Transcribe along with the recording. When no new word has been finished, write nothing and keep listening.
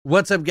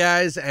What's up,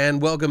 guys,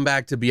 and welcome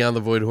back to Beyond the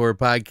Void Horror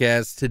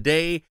Podcast.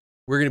 Today,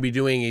 we're going to be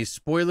doing a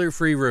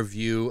spoiler-free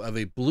review of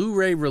a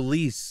Blu-ray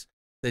release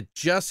that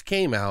just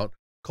came out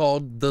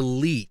called The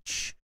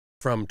Leech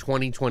from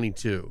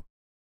 2022.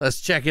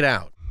 Let's check it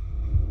out.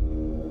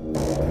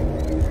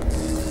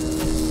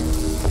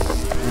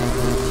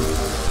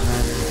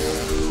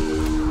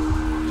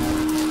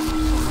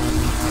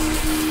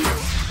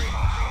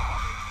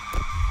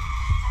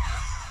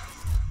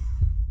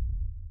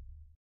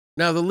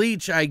 Now, The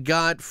Leech I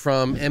got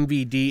from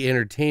MVD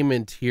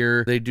Entertainment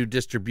here. They do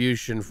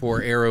distribution for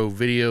Arrow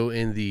Video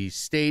in the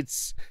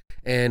States.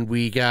 And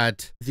we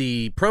got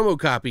the promo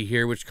copy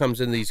here, which comes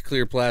in these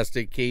clear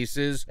plastic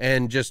cases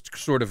and just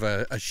sort of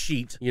a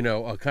sheet, you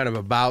know, kind of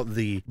about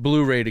the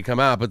Blu-ray to come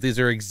out. But these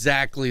are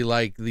exactly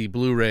like the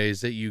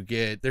Blu-rays that you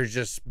get. They're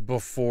just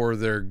before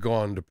they're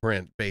gone to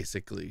print,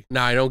 basically.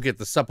 Now, I don't get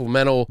the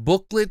supplemental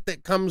booklet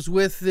that comes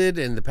with it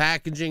and the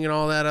packaging and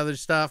all that other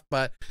stuff,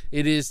 but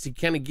it is to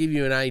kind of give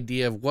you an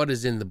idea of what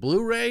is in the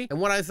Blu-ray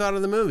and what I thought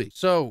of the movie.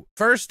 So,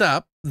 first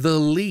up, The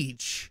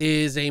Leech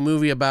is a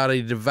movie about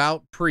a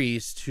devout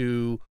priest who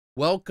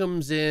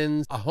welcomes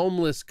in a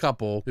homeless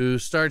couple who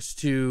starts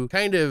to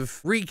kind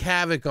of wreak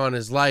havoc on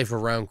his life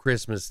around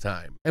Christmas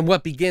time. And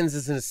what begins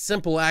as a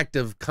simple act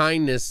of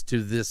kindness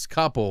to this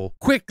couple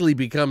quickly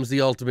becomes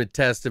the ultimate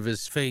test of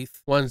his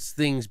faith once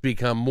things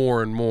become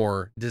more and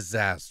more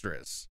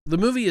disastrous. The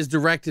movie is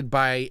directed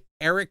by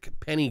Eric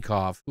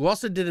Pennycoff, who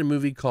also did a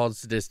movie called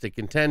Sadistic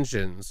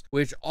Intentions,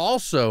 which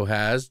also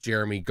has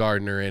Jeremy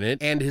Gardner in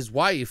it, and his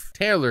wife,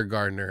 Taylor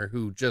Gardner,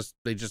 who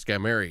they just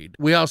got married.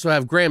 We also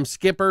have Graham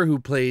Skipper, who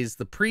plays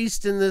the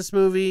priest in this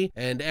movie,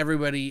 and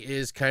everybody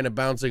is kind of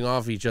bouncing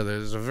off each other.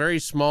 There's a very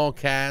small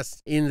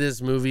cast in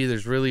this movie.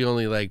 There's really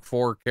only like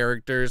 4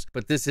 characters,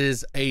 but this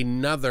is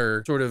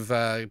another sort of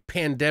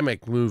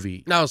pandemic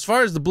movie. Now, as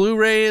far as the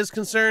Blu-ray is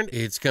concerned,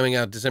 it's coming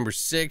out December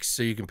 6th,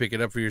 so you can pick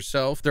it up for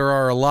yourself. There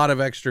are a lot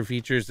of extra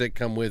features that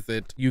come with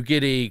it. You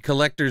get a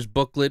collector's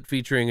booklet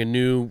featuring a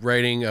new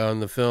writing on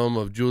the film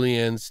of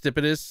Julian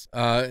Stipidis.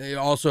 It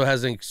also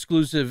has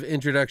exclusive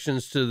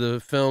introductions to the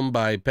film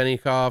by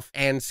Pennycoff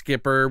and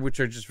Skipper, which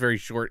are just very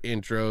short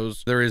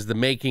intros. There is the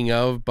making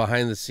of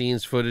behind the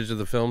scenes footage of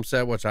the film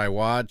set, which I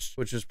watched,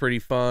 which was pretty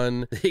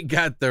fun. They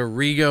got the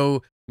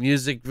Rigo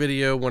music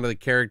video. One of the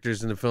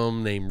characters in the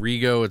film named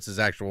Rigo, it's his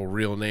actual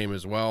real name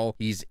as well.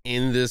 He's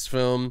in this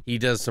film. He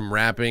does some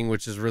rapping,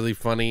 which is really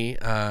funny.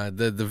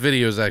 The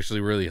video is actually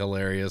really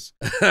hilarious.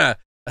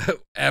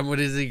 And what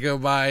does he go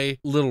by?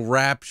 Little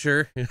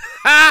Rapture.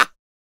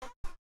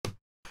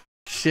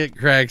 Shit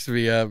cracks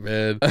me up,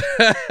 man.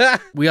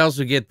 We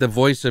also get The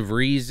Voice of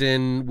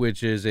Reason,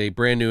 which is a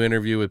brand new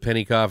interview with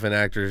Pennycoff and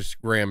actor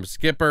Graham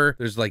Skipper.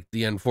 There's like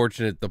The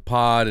Unfortunate, The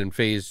Pod, and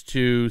Phase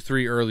 2,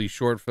 3 early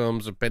short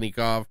films of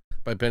Pennycoff.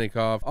 By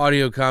Pennycoff,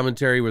 audio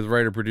commentary with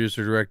writer,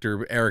 producer,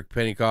 director Eric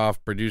Pennycoff,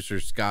 producer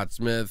Scott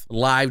Smith,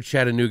 live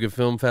Chattanooga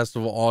Film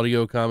Festival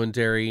audio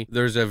commentary.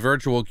 There's a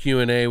virtual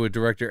Q&A with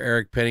director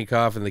Eric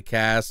Pennycoff and the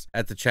cast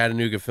at the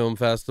Chattanooga Film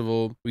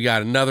Festival. We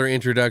got another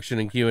introduction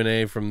and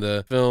Q&A from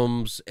the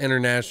film's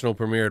international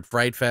premiere at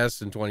Fright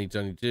Fest in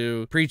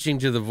 2022. Preaching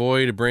to the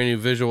Void, a brand new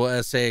visual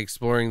essay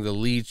exploring the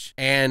Leech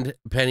and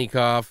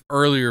Pennycoff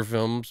earlier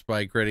films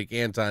by critic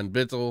Anton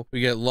Bittel.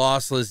 We get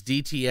Lossless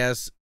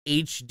DTS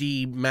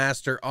HD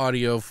Master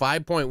Audio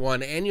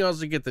 5.1, and you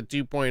also get the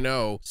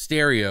 2.0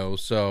 stereo.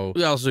 So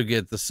we also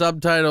get the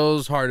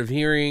subtitles, Hard of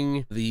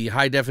Hearing, the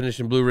high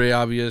definition Blu-ray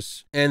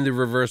obvious, and the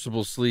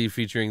reversible sleeve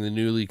featuring the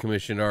newly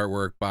commissioned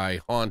artwork by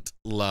Haunt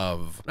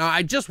Love. Now,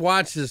 I just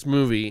watched this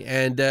movie,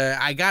 and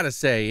I gotta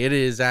say, it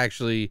is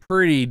actually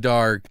pretty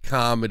dark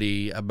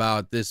comedy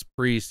about this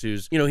priest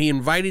who's, you know, he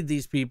invited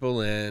these people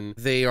in.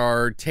 They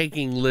are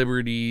taking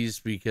liberties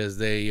because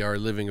they are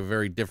living a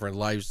very different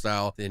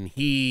lifestyle than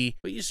he,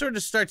 but you sort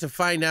of start to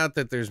find out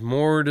that there's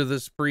more to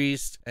this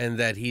priest and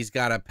that he's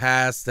got a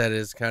past that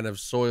is kind of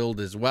soiled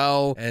as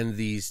well. And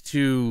these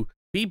two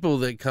people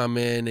that come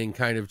in and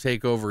kind of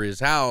take over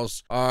his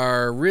house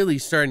are really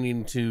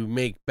starting to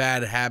make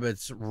bad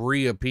habits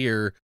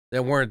reappear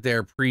that weren't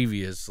there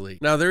previously.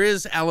 Now, there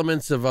is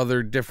elements of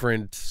other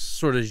different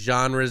sort of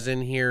genres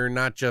in here,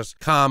 not just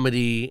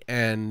comedy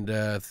and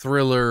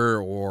thriller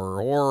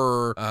or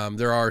horror.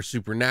 There are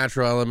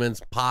supernatural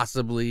elements,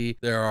 possibly.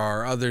 There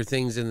are other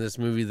things in this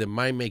movie that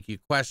might make you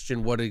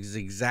question what is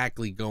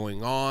exactly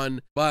going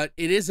on. But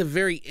it is a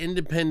very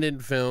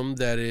independent film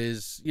that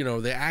is, you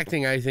know, the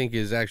acting I think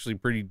is actually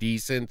pretty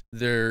decent.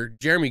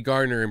 Jeremy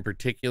Gardner in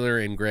particular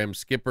and Graham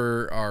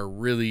Skipper are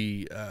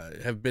really,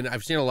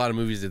 I've seen a lot of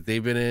movies that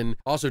they've been in.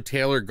 Also,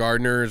 Taylor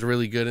Gardner is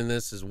really good in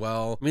this as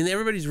well. I mean,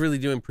 everybody's really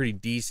doing pretty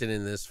decent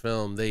in this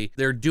film.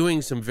 They're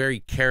doing some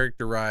very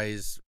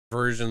characterized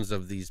versions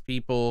of these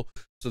people.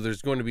 So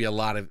there's going to be a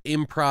lot of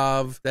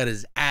improv that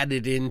is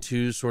added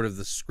into sort of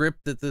the script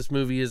that this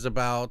movie is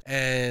about,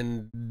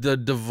 and the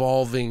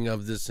devolving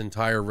of this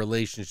entire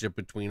relationship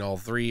between all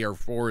 3 or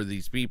 4 of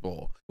these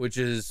people, which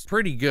is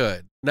pretty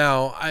good.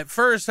 Now, at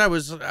first I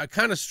was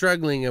kind of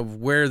struggling of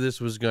where this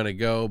was going to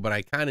go, but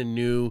I kind of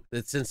knew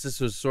that since this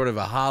was sort of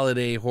a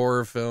holiday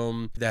horror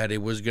film, that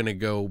it was going to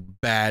go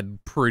bad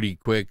pretty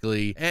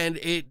quickly. And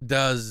it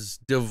does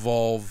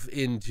devolve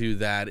into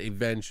that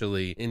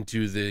eventually,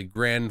 into the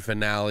grand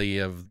finale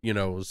of, you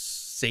know,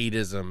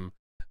 sadism.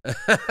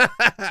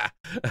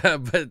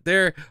 But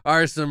there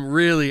are some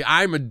really,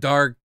 I'm a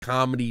dark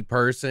comedy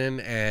person,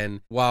 and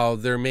while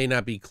there may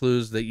not be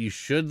clues that you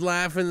should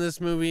laugh in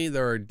this movie,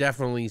 there are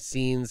definitely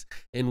scenes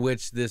in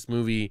which this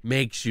movie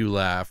makes you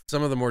laugh.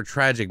 Some of the more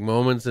tragic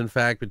moments, in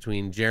fact,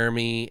 between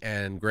Jeremy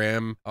and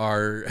Graham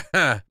are,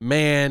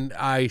 man,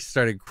 I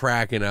started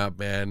cracking up,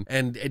 man.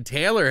 And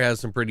Taylor has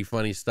some pretty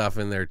funny stuff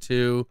in there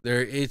too.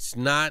 It's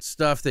not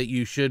stuff that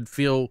you should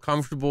feel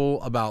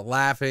comfortable about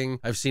laughing.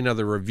 I've seen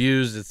other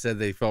reviews that said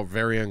they felt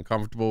very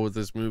uncomfortable with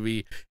this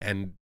movie,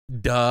 and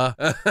duh.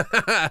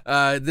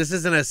 This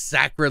isn't a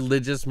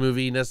sacrilegious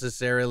movie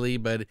necessarily,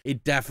 but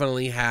it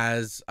definitely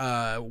has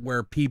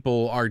where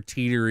people are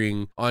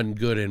teetering on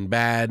good and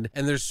bad,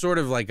 and there's sort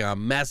of like a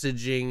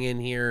messaging in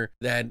here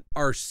that,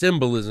 or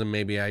symbolism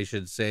maybe I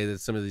should say, that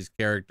some of these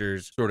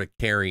characters sort of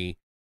carry,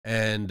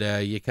 and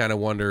you kind of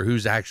wonder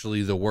who's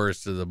actually the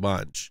worst of the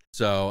bunch.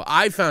 So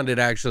I found it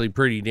actually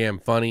pretty damn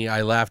funny.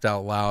 I laughed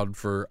out loud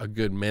for a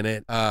good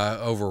minute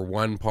over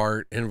one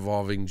part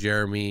involving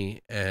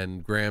Jeremy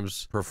and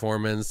Graham's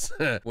performance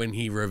when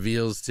he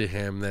reveals to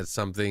him that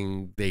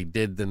something they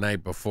did the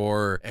night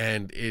before,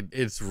 and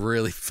it's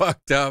really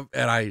fucked up,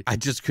 and I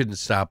just couldn't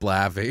stop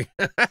laughing.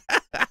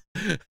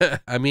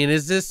 I mean,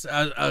 is this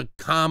a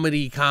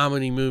comedy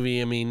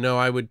movie? I mean, no,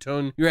 I would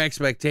tone your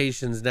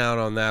expectations down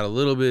on that a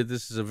little bit.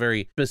 This is a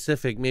very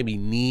specific, maybe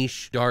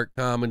niche, dark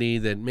comedy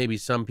that maybe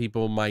some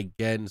people might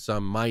get and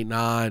some might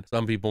not.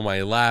 Some people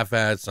might laugh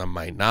at, some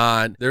might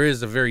not. There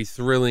is a very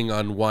thrilling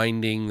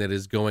unwinding that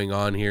is going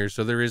on here,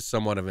 so there is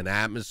somewhat of an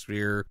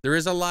atmosphere. There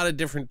is a lot of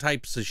different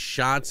types of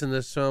shots in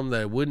this film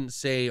that I wouldn't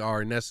say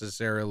are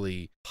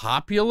necessarily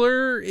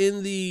popular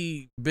in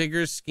the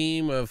bigger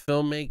scheme of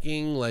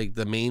filmmaking, like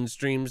the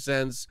mainstream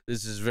sense.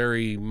 This is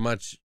very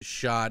much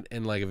shot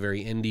in like a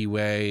very indie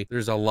way.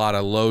 There's a lot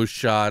of low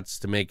shots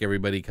to make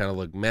everybody kind of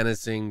look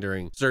menacing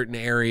during certain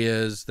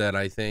areas that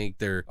I think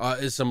there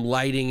is some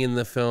lighting in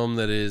the film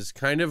that is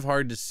kind of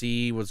hard to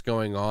see what's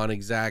going on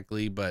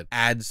exactly, but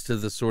adds to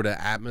the sort of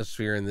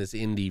atmosphere in this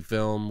indie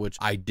film, which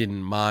I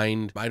didn't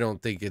mind. I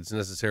don't think it's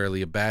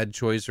necessarily a bad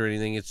choice or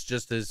anything. It's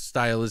just a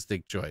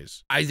stylistic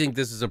choice. I think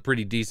this is a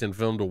pretty decent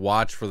film to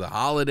watch for the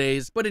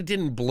holidays, but it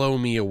didn't blow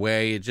me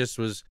away. It just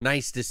was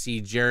nice to see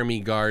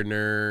Jeremy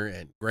Gardner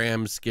and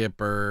Graham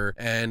Skipper,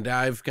 and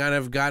I've kind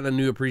of gotten a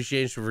new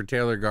appreciation for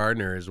Taylor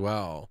Gardner as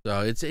well.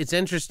 So it's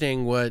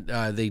interesting what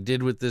they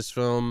did with this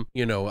film.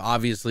 You know,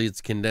 obviously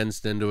it's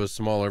condensed into a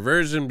smaller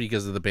version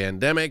because of the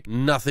pandemic.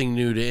 Nothing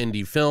new to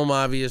indie film,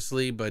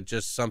 obviously, but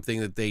just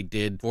something that they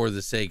did for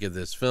the sake of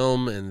this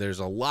film. And there's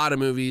a lot of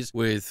movies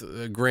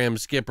with Graham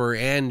Skipper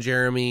and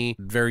Jeremy,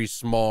 very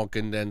small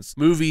condensed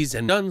movies,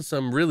 and done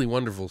some really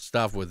wonderful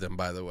stuff with them,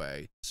 by the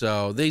way.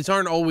 So these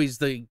aren't always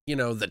the, you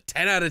know, the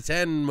 10 out of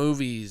 10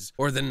 movies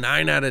or the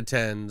 9 out of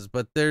 10s,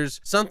 but there's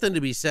something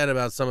to be said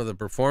about some of the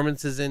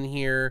performances in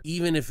here.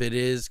 Even if it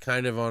is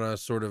kind of on a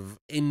sort of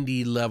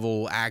indie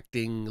level,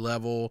 acting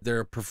level,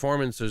 their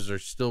performances are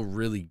still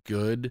really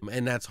good.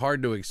 And that's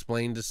hard to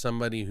explain to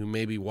somebody who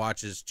maybe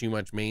watches too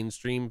much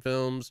mainstream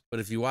films.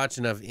 But if you watch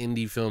enough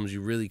indie films,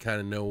 you really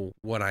kind of know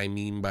what I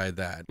mean by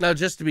that. Now,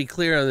 just to be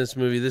clear on this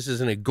movie, this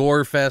isn't a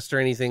gore fest or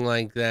anything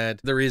like that.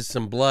 There is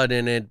some blood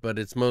in it, but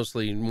it's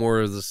mostly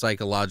more of the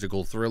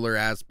psychological thriller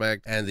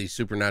aspect and the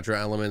supernatural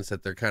elements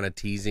that they're kind of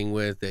teasing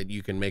with that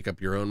you can make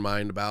up your own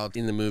mind about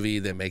in the movie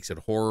that makes it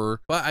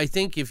horror. But I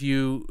think if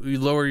you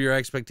lower your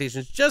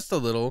expectations just a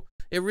little,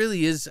 it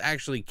really is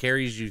actually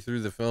carries you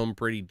through the film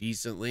pretty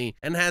decently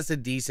and has a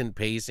decent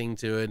pacing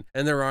to it.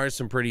 And there are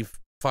some pretty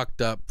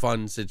fucked up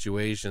fun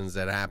situations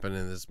that happen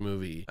in this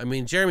movie. I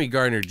mean, Jeremy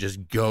Gardner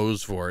just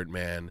goes for it,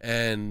 man,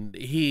 and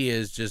he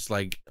is just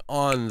like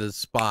on the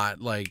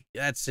spot. Like,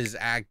 that's his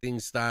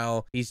acting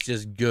style. He's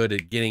just good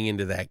at getting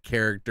into that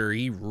character.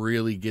 He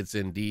really gets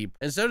in deep,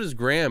 and so does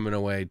Graham in a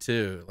way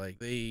too.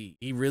 Like, he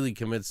really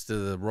commits to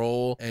the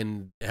role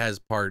and has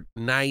part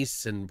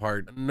nice and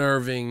part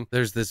nerving.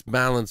 There's this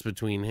balance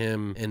between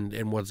him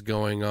and what's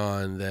going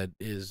on that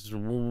is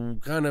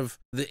kind of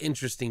the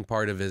interesting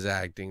part of his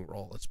acting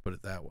role, let's put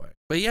it that way.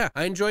 But yeah,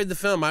 I enjoyed the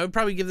film. I would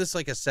probably give this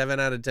like a 7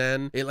 out of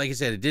 10. Like I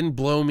said, it didn't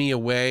blow me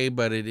away,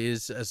 but it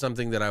is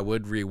something that I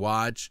would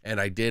rewatch, and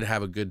I did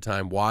have a good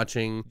time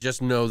watching.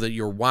 Just know that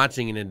you're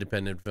watching an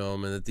independent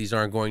film and that these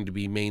aren't going to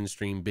be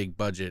mainstream big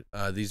budget.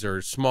 These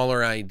are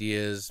smaller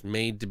ideas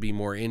made to be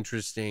more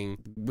interesting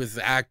with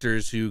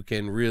actors who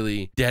can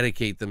really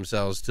dedicate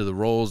themselves to the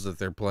roles that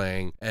they're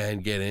playing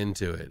and get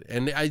into it.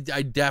 And I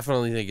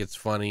definitely think it's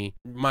funny.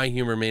 My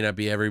humor may not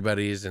be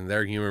everybody's and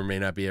their humor may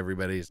not be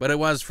everybody's, but it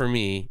was for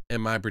me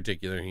and my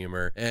particular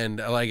humor. And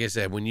like I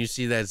said, when you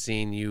see that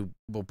scene, you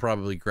will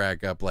probably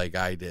crack up like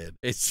I did.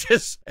 It's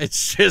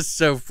just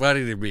so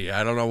funny to me.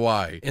 I don't know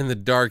why. In the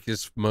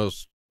darkest,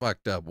 most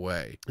fucked up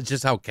way. It's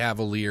just how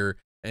cavalier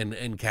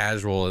and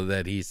casual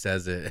that he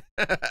says it.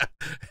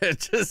 It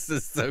just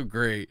is so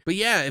great. But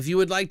yeah, if you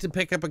would like to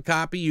pick up a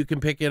copy, you can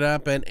pick it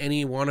up at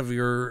any one of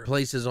your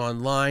places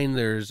online.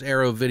 There's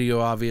Arrow Video,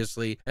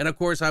 obviously. And of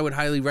course, I would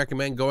highly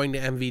recommend going to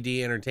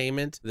MVD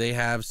Entertainment. They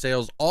have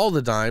sales all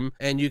the time,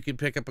 and you can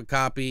pick up a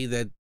copy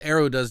that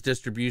Arrow does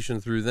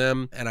distribution through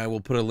them, and I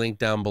will put a link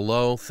down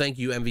below. Thank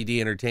you, MVD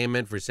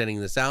Entertainment, for sending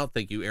this out.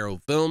 Thank you, Arrow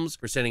Films,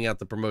 for sending out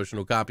the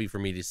promotional copy for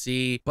me to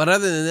see. But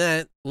other than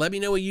that, let me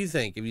know what you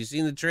think. Have you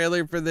seen the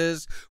trailer for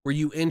this? Were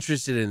you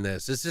interested in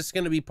this? Is this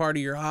going to be part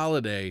of your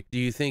holiday? Do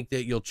you think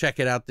that you'll check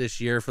it out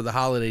this year for the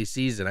holiday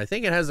season? I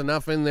think it has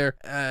enough in there,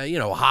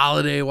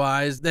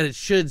 holiday-wise, that it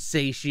should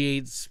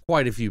satiate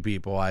quite a few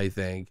people, I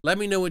think. Let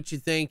me know what you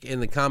think in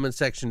the comment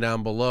section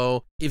down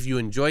below. If you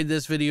enjoyed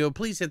this video,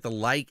 please hit the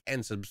like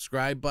and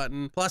subscribe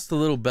button, plus the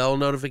little bell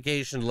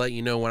notification to let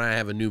you know when I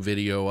have a new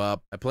video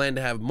up. I plan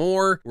to have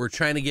more. We're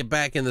trying to get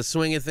back in the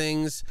swing of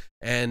things,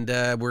 and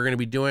we're going to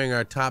be doing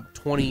our top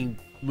 20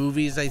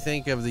 movies, I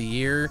think, of the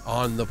year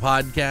on the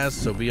podcast,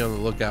 so be on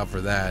the lookout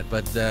for that.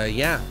 But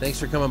yeah, thanks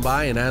for coming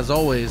by, and as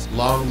always,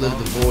 long live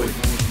the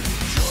void.